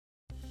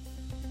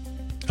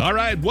All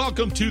right,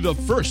 welcome to the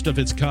first of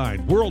its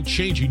kind,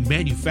 world-changing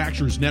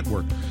manufacturers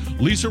network.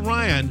 Lisa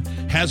Ryan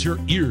has her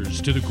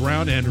ears to the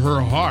ground and her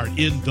heart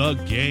in the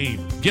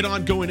game. Get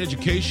ongoing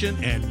education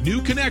and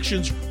new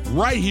connections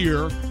right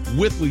here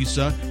with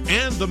Lisa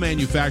and the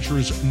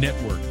Manufacturers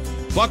Network.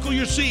 Buckle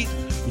your seat,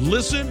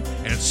 listen,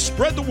 and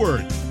spread the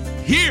word.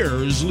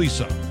 Here's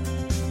Lisa.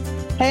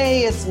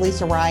 Hey, it's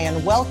Lisa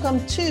Ryan.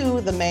 Welcome to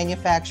the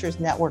Manufacturers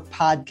Network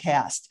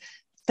podcast.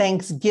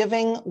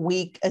 Thanksgiving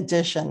week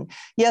edition.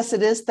 Yes,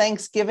 it is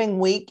Thanksgiving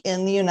week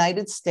in the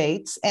United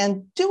States,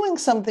 and doing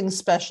something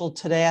special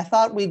today. I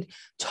thought we'd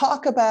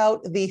talk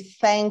about the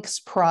thanks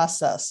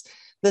process.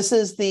 This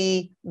is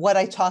what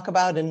I talk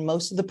about in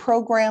most of the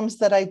programs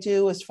that I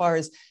do as far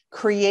as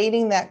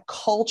creating that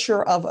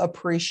culture of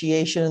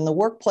appreciation in the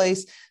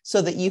workplace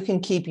so that you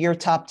can keep your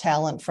top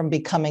talent from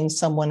becoming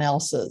someone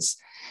else's.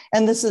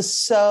 And this is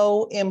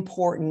so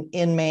important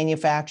in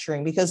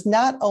manufacturing because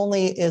not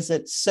only is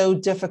it so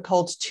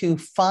difficult to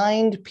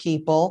find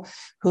people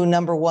who,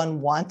 number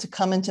one, want to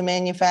come into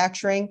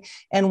manufacturing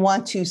and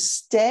want to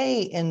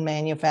stay in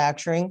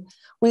manufacturing,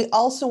 we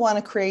also want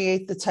to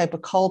create the type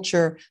of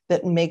culture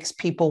that makes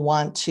people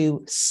want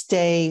to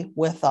stay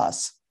with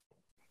us.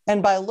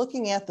 And by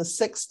looking at the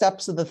 6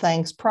 steps of the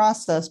thanks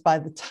process, by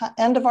the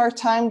end of our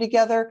time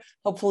together,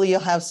 hopefully you'll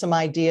have some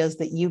ideas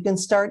that you can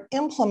start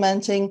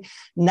implementing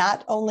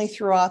not only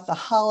throughout the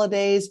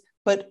holidays,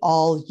 but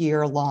all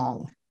year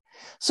long.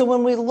 So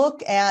when we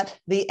look at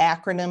the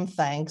acronym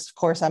thanks, of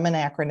course, I'm an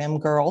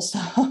acronym girl, so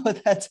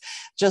that's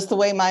just the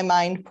way my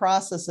mind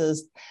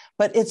processes,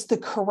 but it's the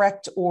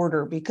correct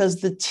order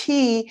because the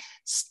T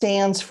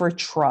stands for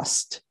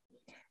trust.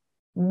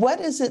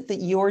 What is it that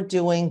you're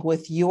doing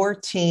with your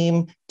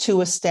team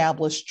to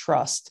establish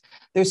trust?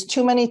 There's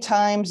too many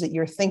times that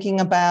you're thinking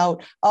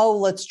about, oh,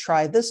 let's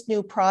try this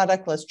new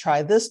product, let's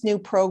try this new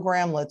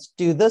program, let's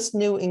do this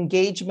new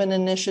engagement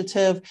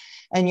initiative.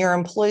 And your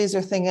employees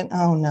are thinking,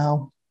 oh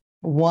no,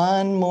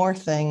 one more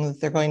thing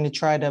that they're going to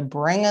try to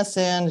bring us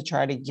in, to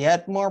try to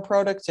get more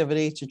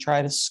productivity, to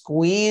try to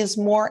squeeze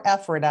more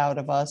effort out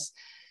of us.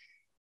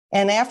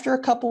 And after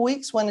a couple of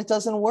weeks, when it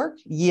doesn't work,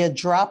 you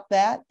drop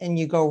that and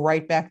you go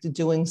right back to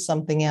doing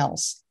something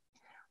else.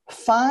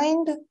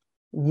 Find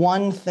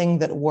one thing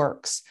that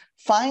works.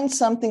 Find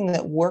something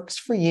that works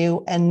for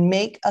you and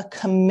make a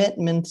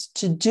commitment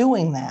to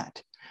doing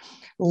that.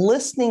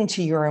 Listening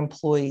to your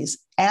employees,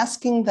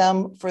 asking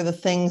them for the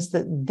things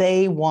that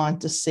they want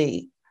to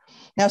see.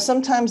 Now,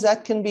 sometimes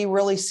that can be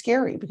really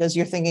scary because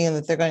you're thinking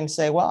that they're going to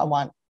say, well, I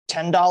want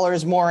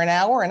 $10 more an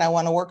hour and I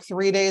want to work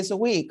 3 days a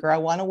week, or I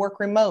want to work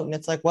remote. And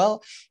it's like,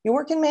 well, you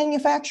work in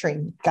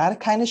manufacturing, got to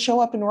kind of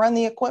show up and run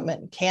the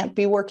equipment, can't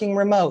be working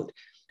remote.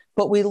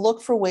 But we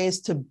look for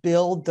ways to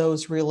build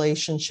those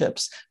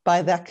relationships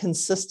by that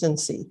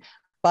consistency,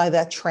 by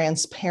that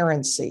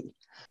transparency.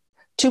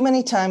 Too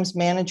many times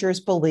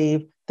managers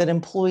believe that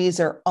employees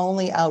are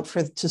only out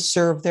to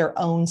serve their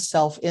own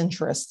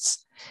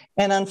self-interests.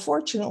 And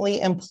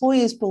unfortunately,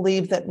 employees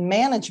believe that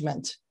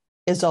management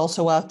is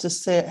also out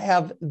to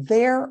have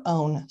their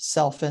own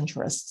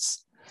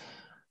self-interests.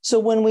 So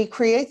when we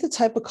create the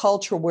type of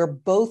culture where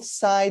both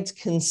sides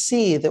can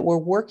see that we're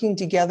working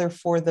together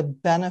for the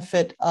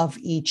benefit of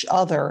each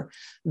other,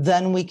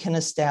 then we can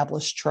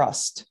establish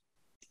trust.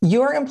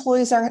 Your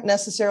employees aren't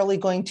necessarily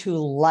going to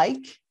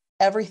like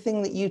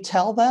everything that you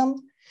tell them,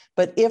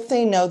 but if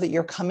they know that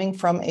you're coming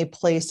from a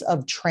place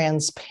of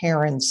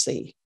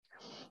transparency,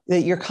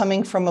 that you're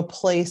coming from a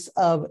place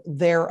of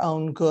their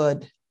own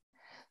good,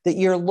 that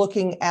you're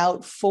looking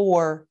out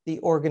for the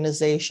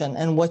organization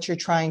and what you're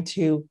trying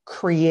to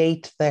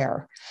create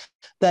there,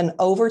 then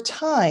over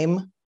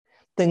time,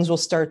 things will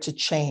start to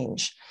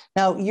change.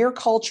 Now, your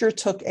culture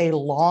took a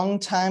long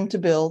time to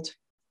build.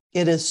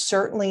 It is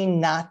certainly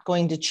not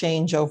going to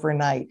change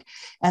overnight.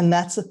 And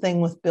that's the thing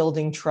with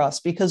building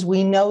trust, because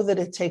we know that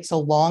it takes a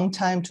long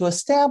time to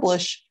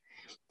establish,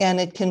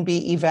 and it can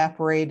be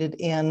evaporated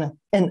in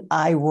an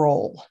eye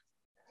roll.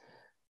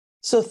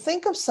 So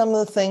think of some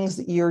of the things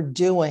that you're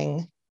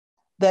doing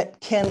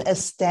that can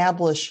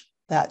establish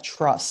that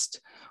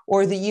trust,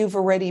 or that you've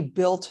already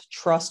built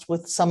trust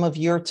with some of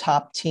your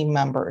top team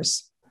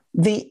members.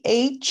 The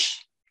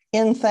H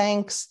in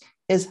thanks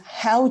is,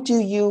 how do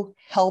you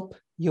help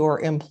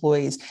your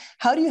employees?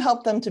 How do you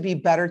help them to be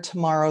better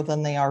tomorrow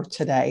than they are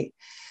today?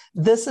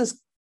 This is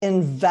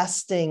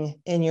investing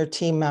in your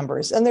team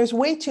members. And there's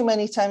way too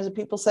many times that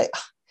people say,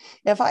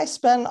 if I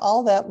spend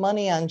all that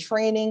money on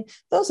training,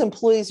 those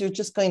employees are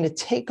just going to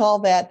take all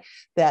that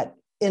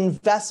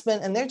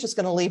investment and they're just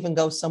going to leave and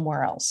go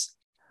somewhere else.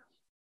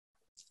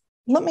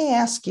 Let me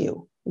ask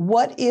you,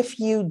 what if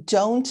you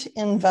don't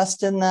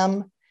invest in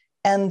them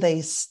and they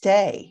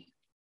stay?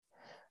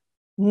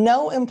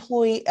 No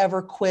employee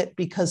ever quit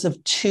because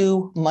of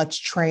too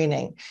much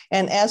training.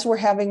 And as we're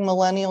having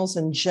millennials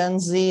and Gen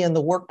Z in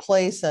the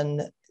workplace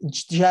and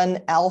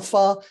Gen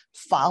Alpha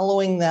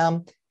following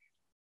them,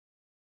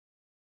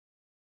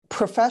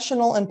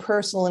 professional and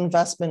personal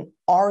investment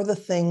are the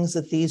things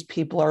that these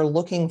people are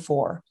looking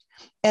for.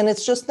 And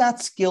it's just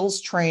not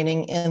skills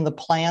training in the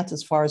plant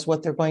as far as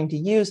what they're going to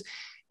use.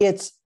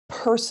 It's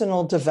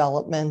personal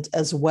development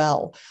as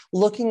well,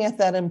 looking at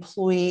that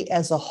employee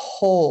as a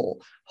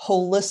whole,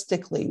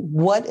 holistically.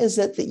 What is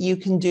it that you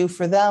can do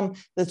for them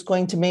that's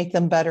going to make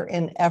them better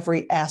in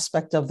every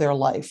aspect of their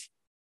life?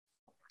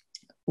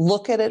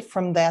 Look at it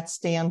from that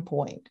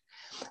standpoint.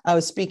 I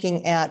was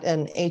speaking at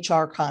an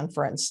HR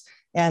conference,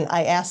 and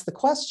I asked the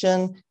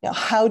question,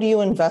 how do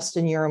you invest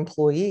in your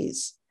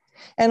employees?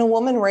 And a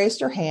woman raised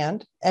her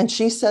hand, and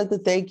she said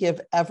that they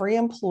give every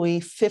employee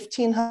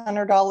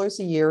 $1,500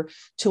 a year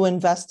to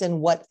invest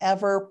in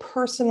whatever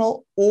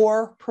personal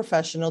or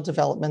professional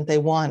development they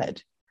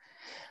wanted.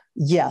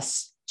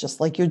 Yes, just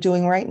like you're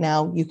doing right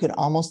now, you could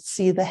almost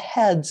see the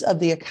heads of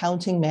the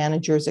accounting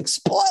managers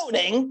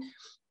exploding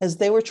as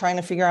they were trying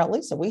to figure out,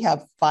 Lisa, we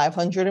have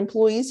 500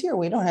 employees here.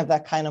 We don't have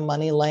that kind of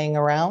money laying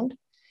around.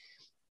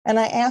 And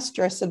I asked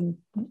her, I said,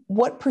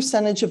 what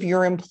percentage of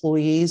your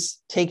employees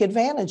take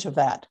advantage of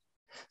that?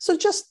 So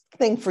just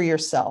think for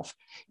yourself.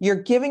 You're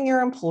giving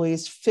your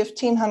employees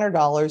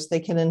 $1,500. They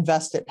can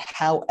invest it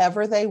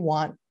however they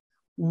want.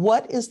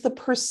 What is the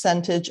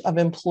percentage of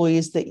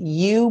employees that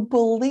you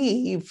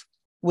believe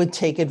would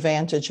take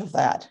advantage of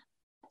that?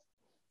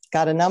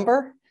 Got a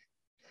number?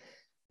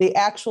 The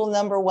actual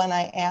number when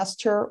I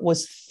asked her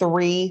was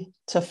 3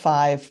 to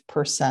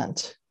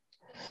 5%.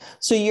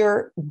 So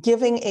you're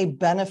giving a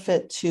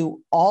benefit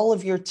to all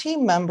of your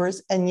team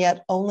members, and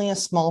yet only a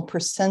small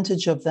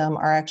percentage of them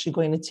are actually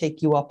going to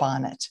take you up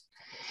on it.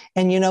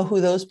 And you know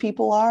who those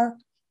people are?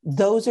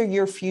 Those are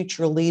your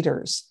future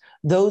leaders.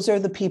 Those are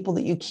the people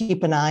that you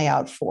keep an eye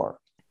out for.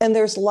 And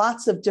there's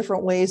lots of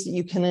different ways that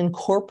you can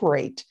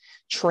incorporate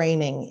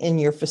training in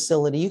your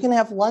facility. You can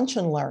have lunch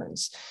and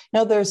learns.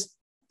 Now, there's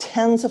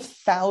tens of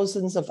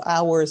thousands of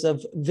hours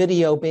of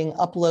video being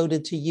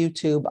uploaded to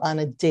YouTube on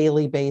a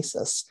daily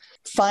basis.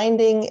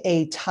 Finding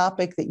a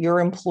topic that your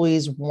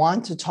employees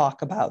want to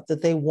talk about,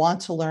 that they want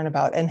to learn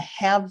about, and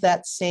have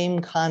that same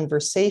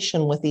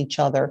conversation with each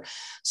other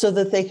so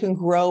that they can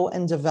grow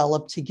and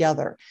develop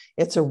together.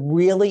 It's a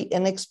really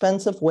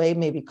inexpensive way,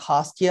 maybe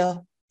cost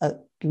you a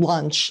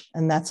lunch,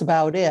 and that's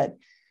about it,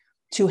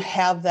 to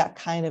have that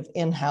kind of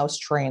in-house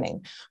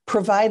training.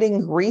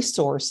 Providing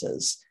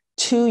resources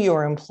to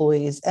your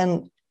employees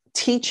and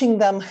teaching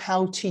them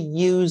how to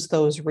use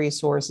those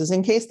resources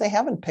in case they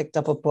haven't picked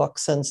up a book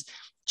since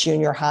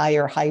junior high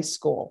or high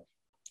school,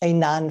 a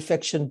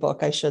nonfiction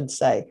book, I should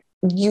say.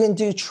 You can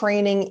do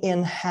training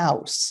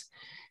in-house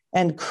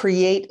and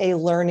create a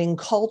learning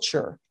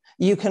culture.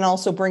 You can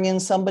also bring in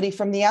somebody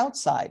from the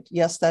outside.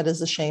 Yes, that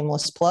is a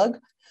shameless plug.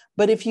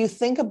 But if you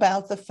think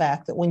about the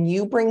fact that when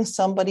you bring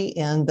somebody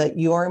in that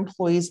your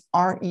employees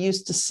aren't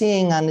used to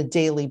seeing on a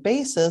daily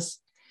basis,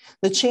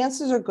 the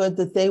chances are good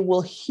that they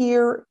will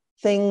hear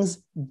things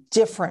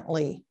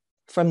differently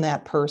from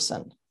that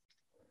person.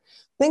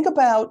 Think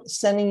about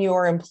sending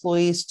your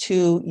employees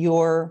to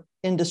your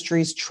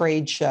industry's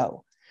trade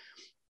show.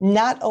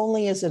 Not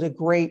only is it a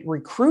great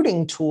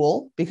recruiting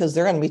tool, because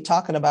they're going to be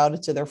talking about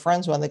it to their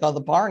friends when they go to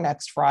the bar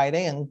next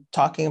Friday and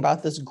talking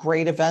about this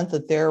great event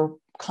that their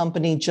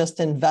company just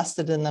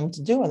invested in them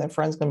to do. And their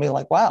friend's going to be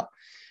like, wow,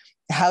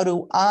 how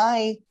do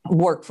I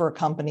work for a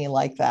company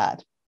like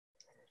that?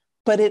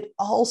 But it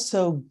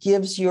also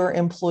gives your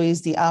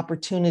employees the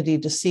opportunity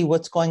to see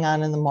what's going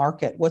on in the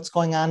market, what's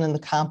going on in the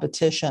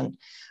competition,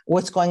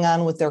 what's going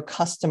on with their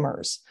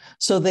customers.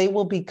 So they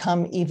will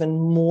become even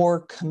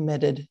more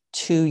committed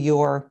to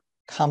your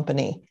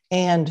company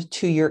and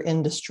to your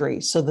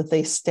industry so that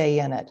they stay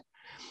in it.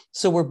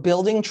 So we're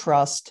building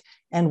trust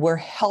and we're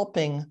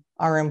helping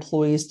our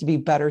employees to be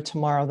better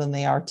tomorrow than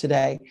they are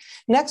today.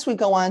 Next, we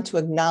go on to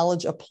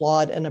acknowledge,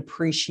 applaud, and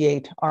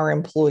appreciate our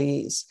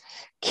employees,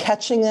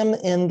 catching them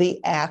in the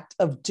act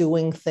of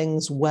doing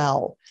things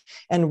well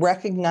and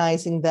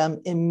recognizing them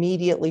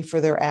immediately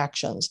for their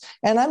actions.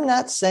 And I'm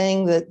not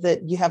saying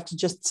that you have to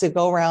just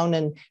go around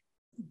and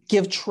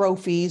give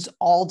trophies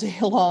all day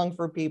long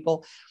for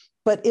people,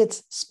 but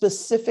it's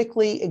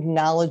specifically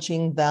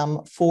acknowledging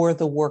them for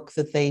the work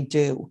that they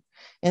do.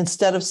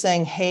 Instead of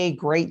saying, hey,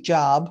 great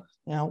job,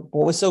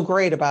 what was so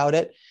great about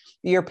it?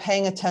 You're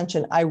paying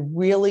attention. I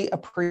really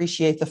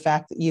appreciate the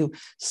fact that you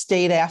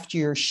stayed after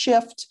your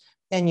shift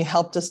and you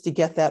helped us to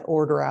get that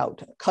order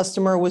out.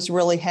 Customer was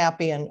really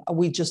happy and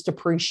we just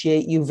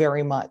appreciate you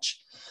very much.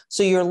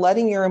 So you're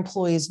letting your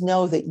employees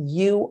know that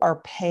you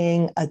are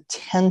paying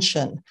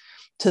attention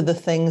to the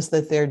things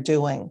that they're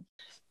doing.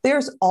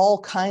 There's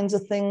all kinds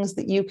of things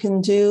that you can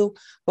do,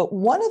 but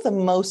one of the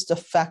most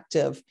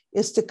effective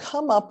is to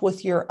come up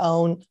with your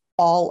own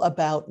all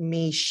about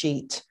me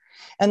sheet.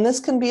 And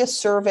this can be a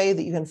survey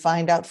that you can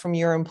find out from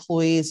your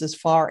employees as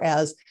far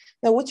as,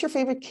 what's your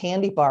favorite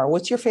candy bar?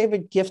 What's your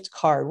favorite gift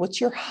card? What's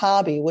your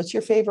hobby? What's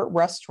your favorite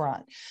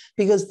restaurant?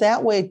 Because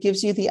that way it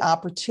gives you the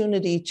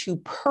opportunity to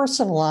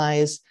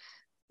personalize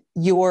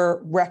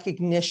your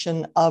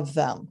recognition of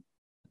them.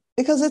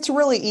 Because it's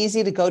really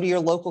easy to go to your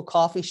local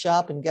coffee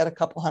shop and get a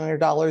couple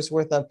 $100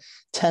 worth of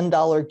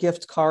 $10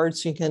 gift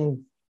cards so you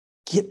can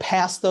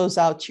pass those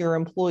out to your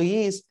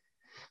employees.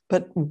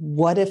 But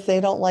what if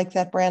they don't like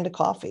that brand of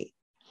coffee?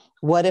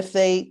 What if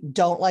they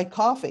don't like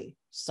coffee?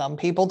 Some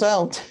people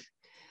don't.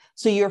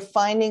 So you're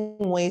finding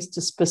ways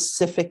to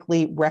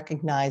specifically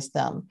recognize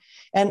them.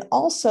 And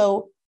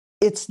also,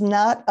 it's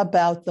not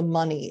about the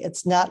money.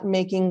 It's not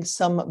making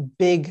some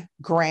big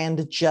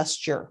grand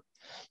gesture.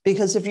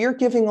 Because if you're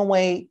giving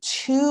away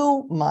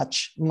too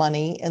much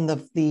money in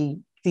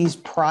these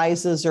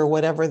prizes or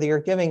whatever that you're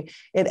giving,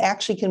 it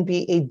actually can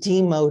be a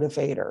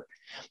demotivator,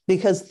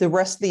 because the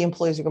rest of the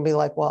employees are going to be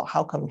like, well,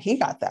 how come he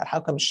got that? How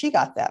come she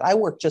got that? I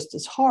work just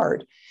as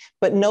hard.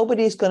 But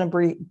nobody's going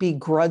to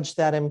begrudge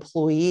that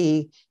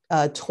employee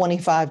a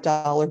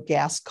 $25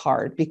 gas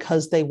card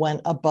because they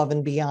went above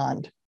and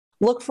beyond.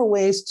 Look for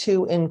ways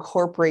to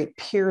incorporate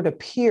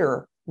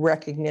peer-to-peer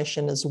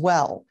recognition as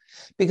well,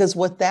 because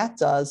what that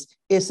does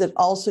is it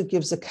also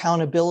gives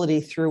accountability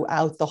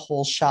throughout the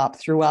whole shop,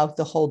 throughout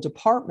the whole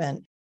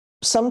department.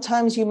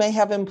 Sometimes you may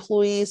have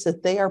employees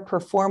that they are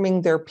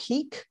performing their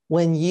peak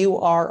when you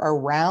are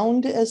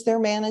around as their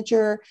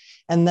manager.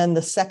 And then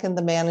the second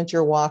the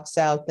manager walks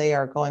out, they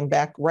are going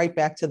right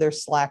back to their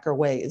slacker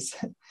ways.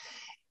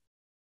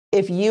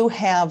 If you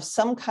have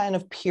some kind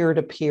of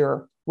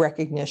peer-to-peer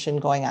recognition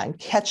going on,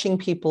 catching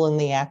people in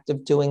the act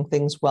of doing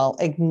things well,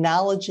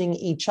 acknowledging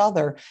each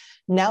other,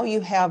 now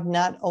you have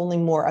not only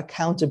more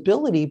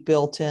accountability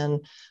built in,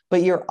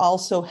 but you're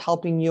also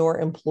helping your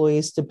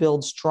employees to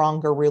build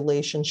stronger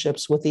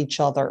relationships with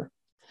each other.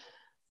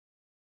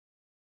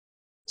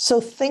 So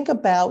think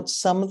about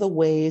some of the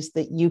ways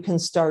that you can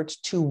start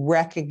to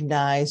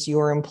recognize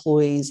your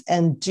employees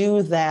and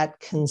do that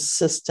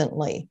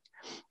consistently.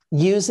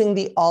 Using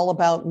the All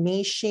About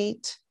Me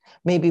sheet,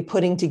 maybe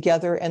putting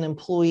together an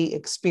employee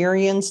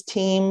experience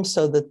team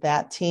so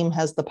that team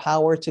has the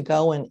power to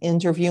go and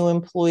interview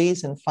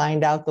employees and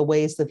find out the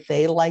ways that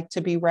they like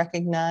to be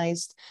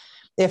recognized.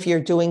 If you're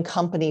doing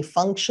company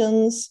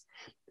functions,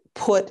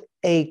 put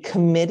a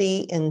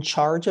committee in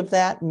charge of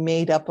that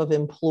made up of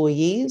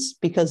employees,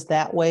 because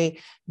that way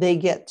they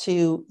get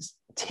to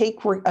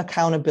take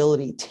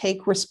accountability,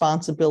 take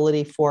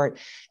responsibility for it.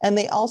 And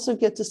they also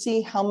get to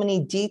see how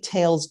many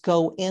details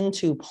go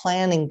into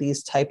planning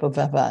these type of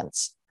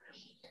events.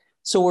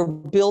 So we're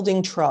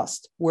building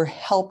trust, we're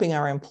helping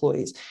our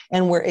employees,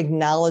 and we're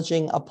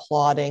acknowledging,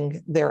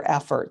 applauding their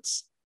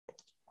efforts.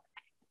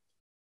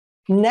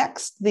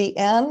 Next, the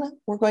N,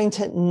 we're going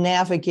to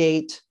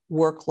navigate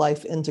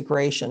work-life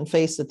integration.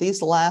 Face it,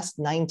 these last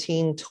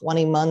 19,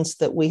 20 months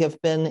that we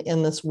have been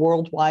in this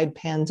worldwide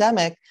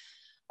pandemic,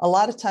 a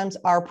lot of times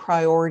our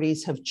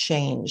priorities have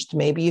changed.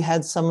 Maybe you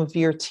had some of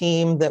your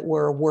team that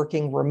were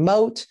working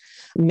remote.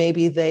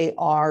 Maybe they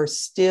are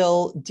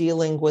still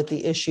dealing with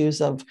the issues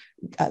of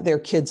their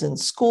kids in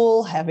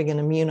school, having an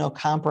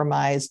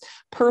immunocompromised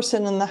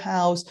person in the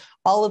house,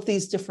 all of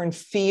these different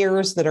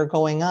fears that are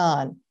going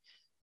on.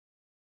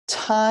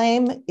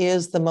 Time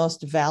is the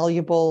most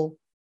valuable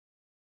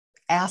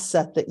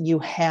asset that you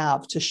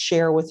have to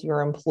share with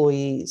your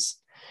employees.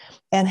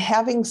 And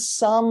having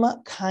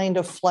some kind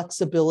of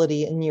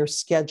flexibility in your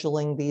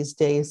scheduling these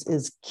days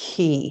is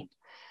key.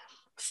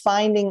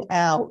 Finding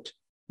out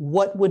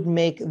what would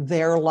make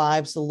their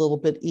lives a little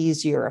bit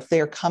easier if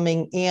they're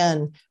coming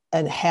in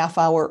a half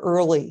hour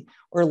early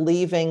or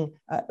leaving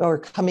or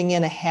coming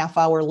in a half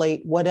hour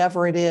late,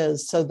 whatever it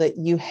is, so that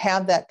you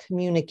have that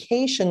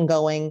communication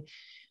going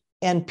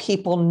and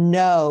people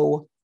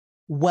know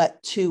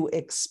what to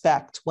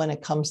expect when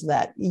it comes to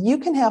that. You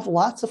can have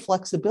lots of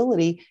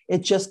flexibility.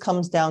 It just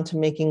comes down to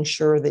making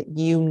sure that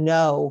you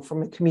know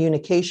from a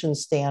communication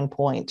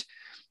standpoint.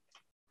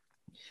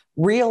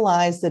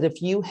 Realize that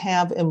if you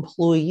have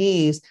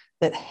employees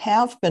that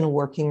have been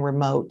working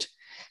remote,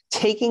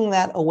 taking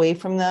that away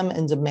from them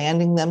and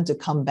demanding them to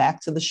come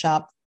back to the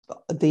shop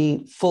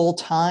the full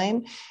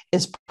time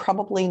is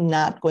probably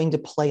not going to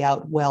play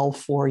out well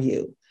for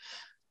you.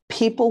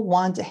 People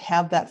want to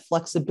have that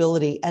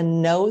flexibility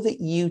and know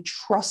that you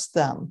trust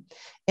them,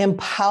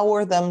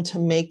 empower them to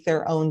make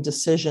their own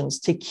decisions,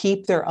 to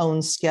keep their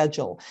own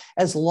schedule.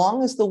 As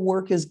long as the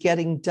work is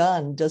getting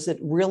done, does it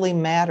really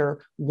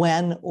matter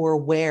when or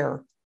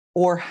where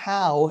or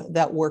how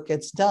that work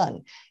gets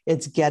done?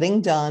 It's getting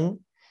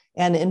done.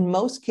 And in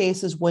most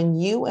cases, when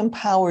you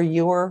empower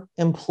your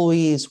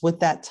employees with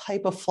that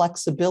type of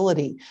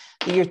flexibility,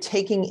 you're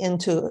taking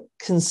into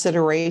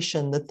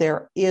consideration that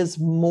there is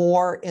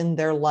more in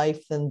their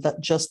life than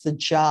just the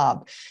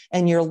job.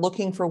 And you're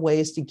looking for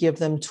ways to give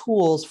them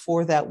tools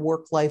for that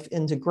work-life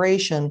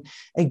integration.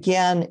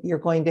 Again, you're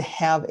going to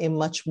have a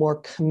much more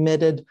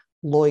committed,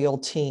 loyal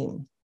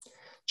team.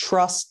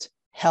 Trust,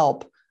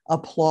 help,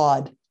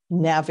 applaud,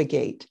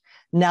 navigate.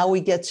 Now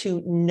we get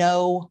to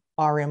know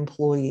our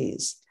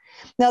employees.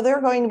 Now, there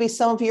are going to be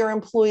some of your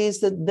employees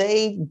that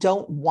they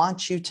don't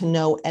want you to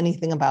know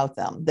anything about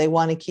them. They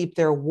want to keep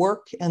their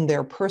work and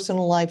their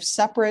personal life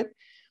separate.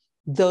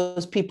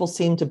 Those people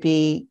seem to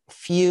be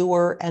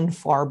fewer and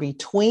far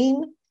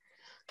between.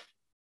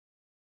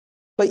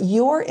 But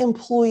your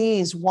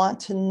employees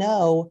want to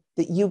know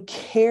that you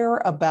care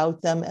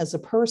about them as a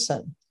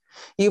person.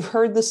 You've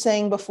heard the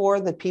saying before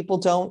that people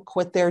don't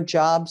quit their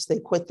jobs, they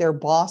quit their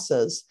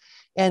bosses.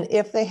 And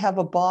if they have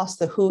a boss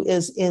who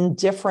is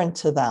indifferent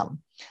to them,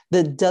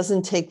 that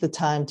doesn't take the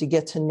time to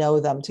get to know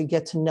them, to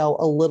get to know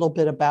a little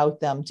bit about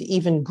them, to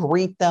even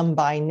greet them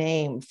by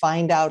name,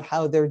 find out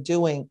how they're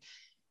doing,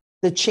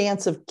 the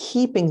chance of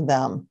keeping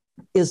them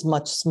is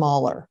much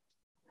smaller.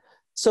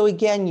 So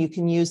again, you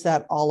can use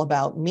that all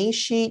about me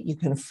sheet. You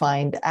can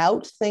find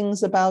out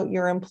things about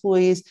your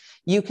employees.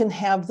 You can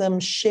have them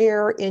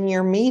share in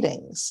your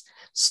meetings,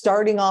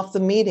 starting off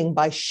the meeting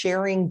by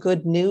sharing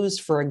good news,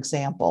 for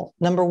example.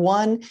 Number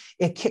one,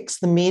 it kicks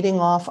the meeting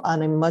off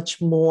on a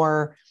much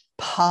more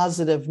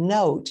positive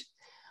note,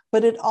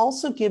 but it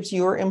also gives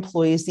your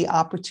employees the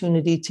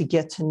opportunity to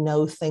get to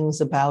know things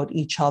about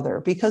each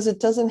other, because it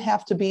doesn't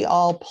have to be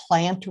all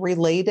plant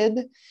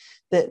related.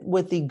 That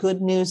with the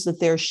good news that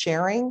they're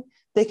sharing,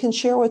 they can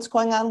share what's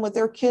going on with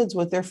their kids,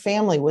 with their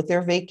family, with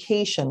their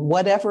vacation,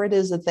 whatever it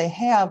is that they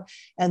have.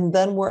 And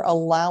then we're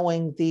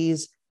allowing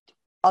these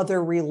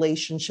other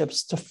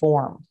relationships to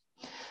form.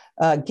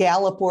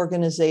 Gallup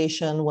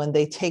organization, when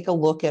they take a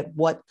look at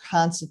what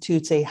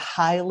constitutes a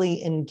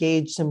highly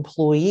engaged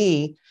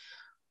employee,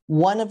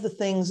 one of the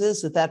things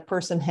is that that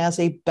person has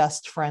a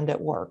best friend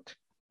at work,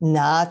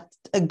 not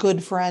a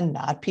good friend,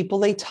 not people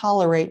they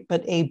tolerate,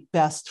 but a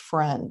best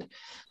friend.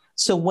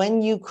 So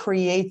when you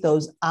create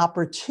those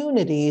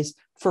opportunities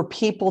for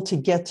people to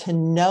get to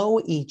know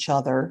each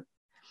other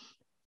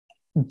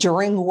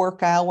during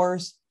work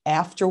hours,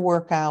 after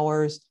work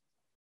hours,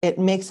 it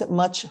makes it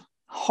much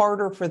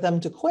harder for them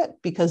to quit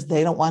because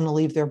they don't want to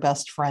leave their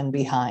best friend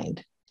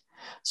behind.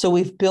 So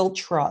we've built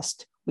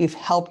trust. We've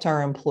helped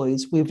our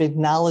employees. We've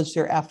acknowledged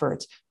their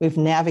efforts. We've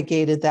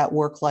navigated that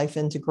work-life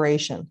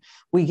integration.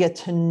 We get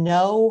to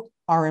know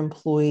our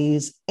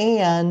employees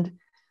and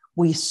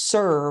we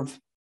serve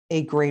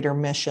a greater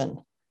mission.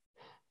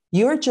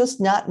 You're just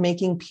not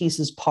making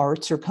pieces,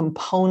 parts, or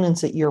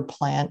components at your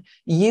plant.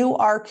 You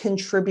are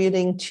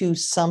contributing to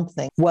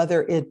something,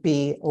 whether it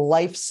be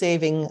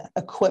life-saving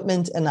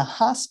equipment in a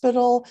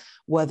hospital,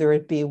 whether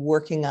it be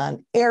working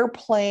on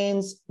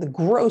airplanes, the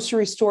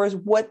grocery stores,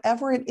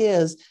 whatever it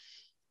is.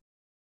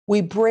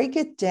 We break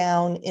it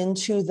down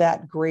into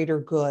that greater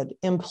good.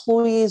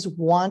 Employees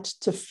want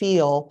to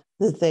feel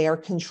that they are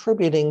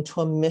contributing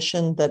to a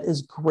mission that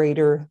is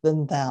greater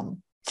than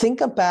them.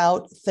 Think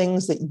about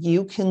things that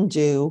you can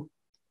do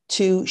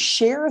to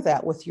share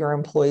that with your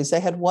employees. I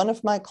had one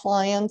of my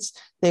clients,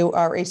 they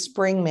are a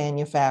spring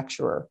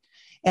manufacturer.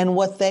 And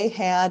what they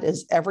had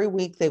is every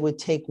week they would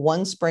take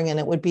one spring and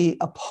it would be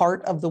a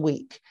part of the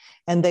week.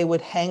 And they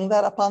would hang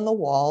that up on the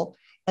wall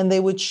and they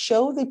would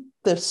show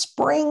the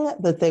spring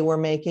that they were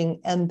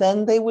making. And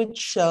then they would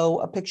show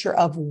a picture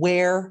of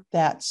where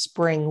that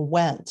spring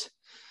went.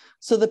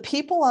 So the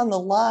people on the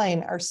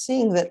line are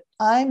seeing that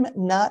I'm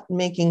not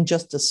making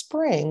just a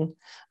spring,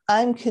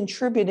 I'm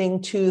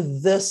contributing to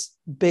this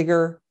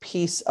bigger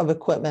piece of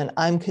equipment.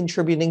 I'm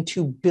contributing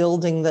to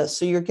building this.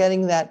 So you're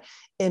getting that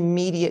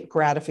immediate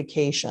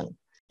gratification.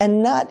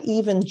 And not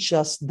even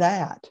just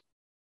that,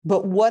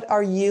 but what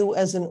are you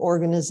as an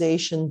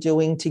organization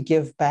doing to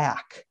give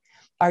back?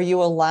 Are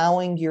you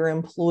allowing your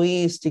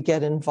employees to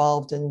get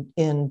involved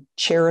in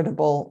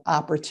charitable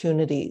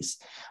opportunities?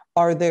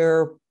 Are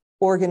there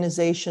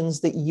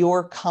organizations that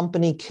your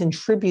company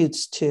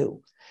contributes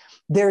to?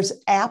 There's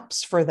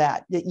apps for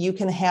that you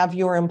can have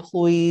your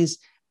employees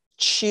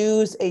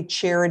choose a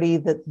charity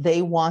that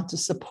they want to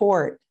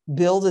support,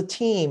 build a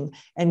team,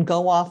 and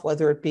go off,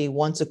 whether it be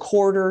once a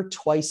quarter,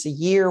 twice a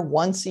year,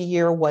 once a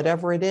year,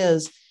 whatever it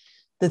is,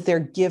 that they're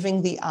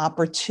giving the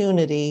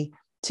opportunity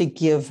to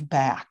give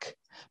back.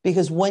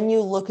 Because when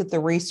you look at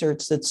the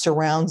research that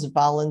surrounds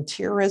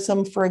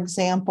volunteerism, for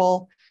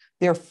example,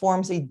 there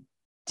forms a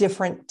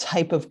different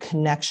type of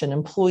connection.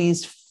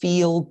 Employees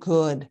feel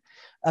good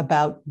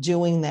about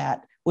doing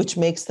that, which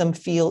makes them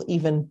feel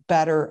even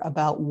better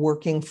about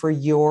working for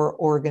your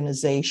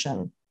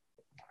organization.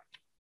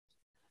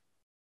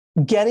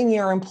 Getting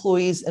your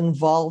employees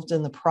involved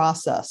in the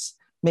process,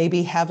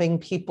 maybe having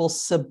people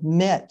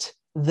submit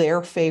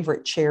their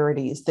favorite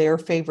charities, their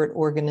favorite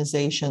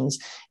organizations,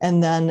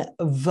 and then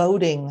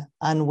voting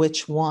on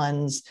which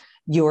ones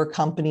your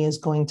company is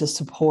going to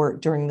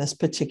support during this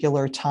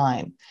particular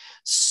time.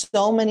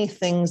 So many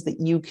things that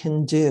you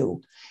can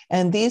do.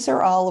 And these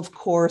are all, of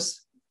course,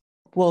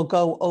 will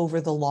go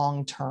over the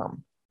long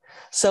term.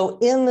 So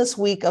in this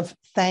week of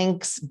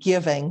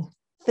Thanksgiving,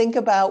 think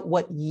about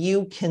what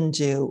you can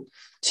do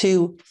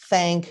to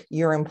thank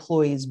your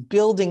employees,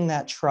 building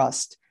that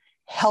trust,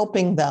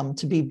 helping them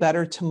to be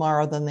better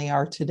tomorrow than they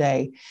are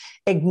today,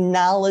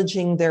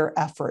 acknowledging their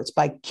efforts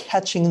by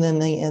catching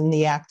them in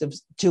the act of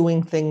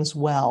doing things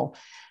well,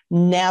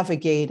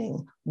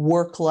 navigating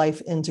work-life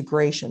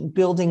integration,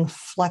 building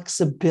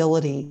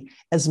flexibility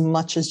as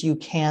much as you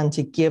can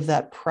to give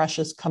that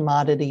precious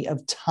commodity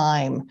of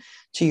time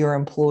to your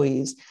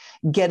employees,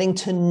 getting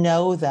to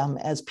know them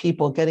as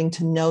people, getting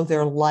to know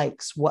their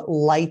likes, what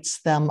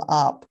lights them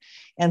up,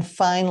 and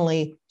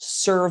finally,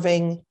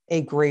 serving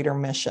a greater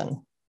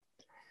mission.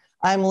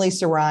 I'm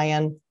Lisa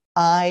Ryan.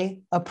 I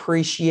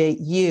appreciate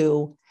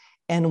you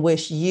and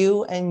wish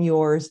you and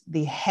yours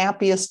the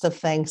happiest of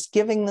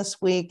Thanksgiving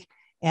this week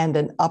and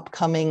an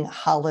upcoming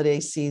holiday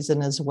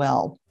season as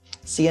well.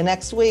 See you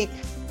next week.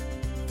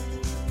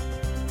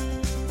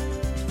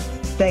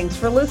 Thanks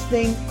for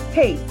listening.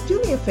 Hey,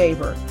 do me a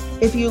favor.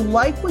 If you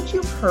like what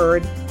you've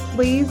heard,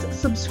 please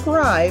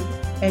subscribe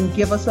and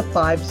give us a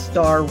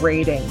 5-star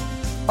rating.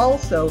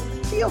 Also,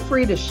 feel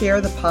free to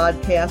share the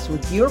podcast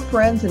with your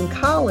friends and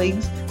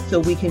colleagues so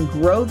we can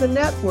grow the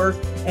network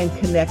and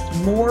connect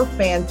more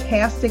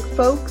fantastic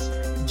folks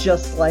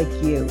just like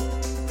you.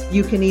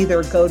 You can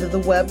either go to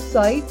the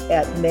website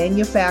at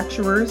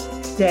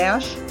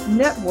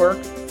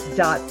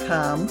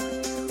manufacturers-network.com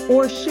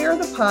or share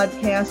the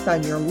podcast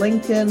on your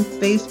LinkedIn,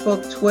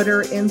 Facebook,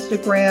 Twitter,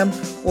 Instagram,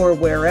 or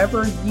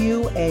wherever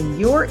you and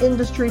your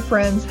industry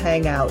friends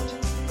hang out.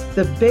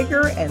 The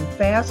bigger and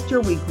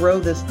faster we grow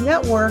this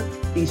network,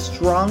 the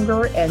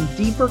stronger and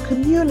deeper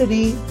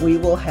community we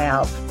will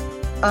have.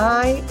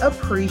 I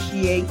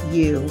appreciate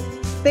you.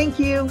 Thank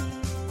you.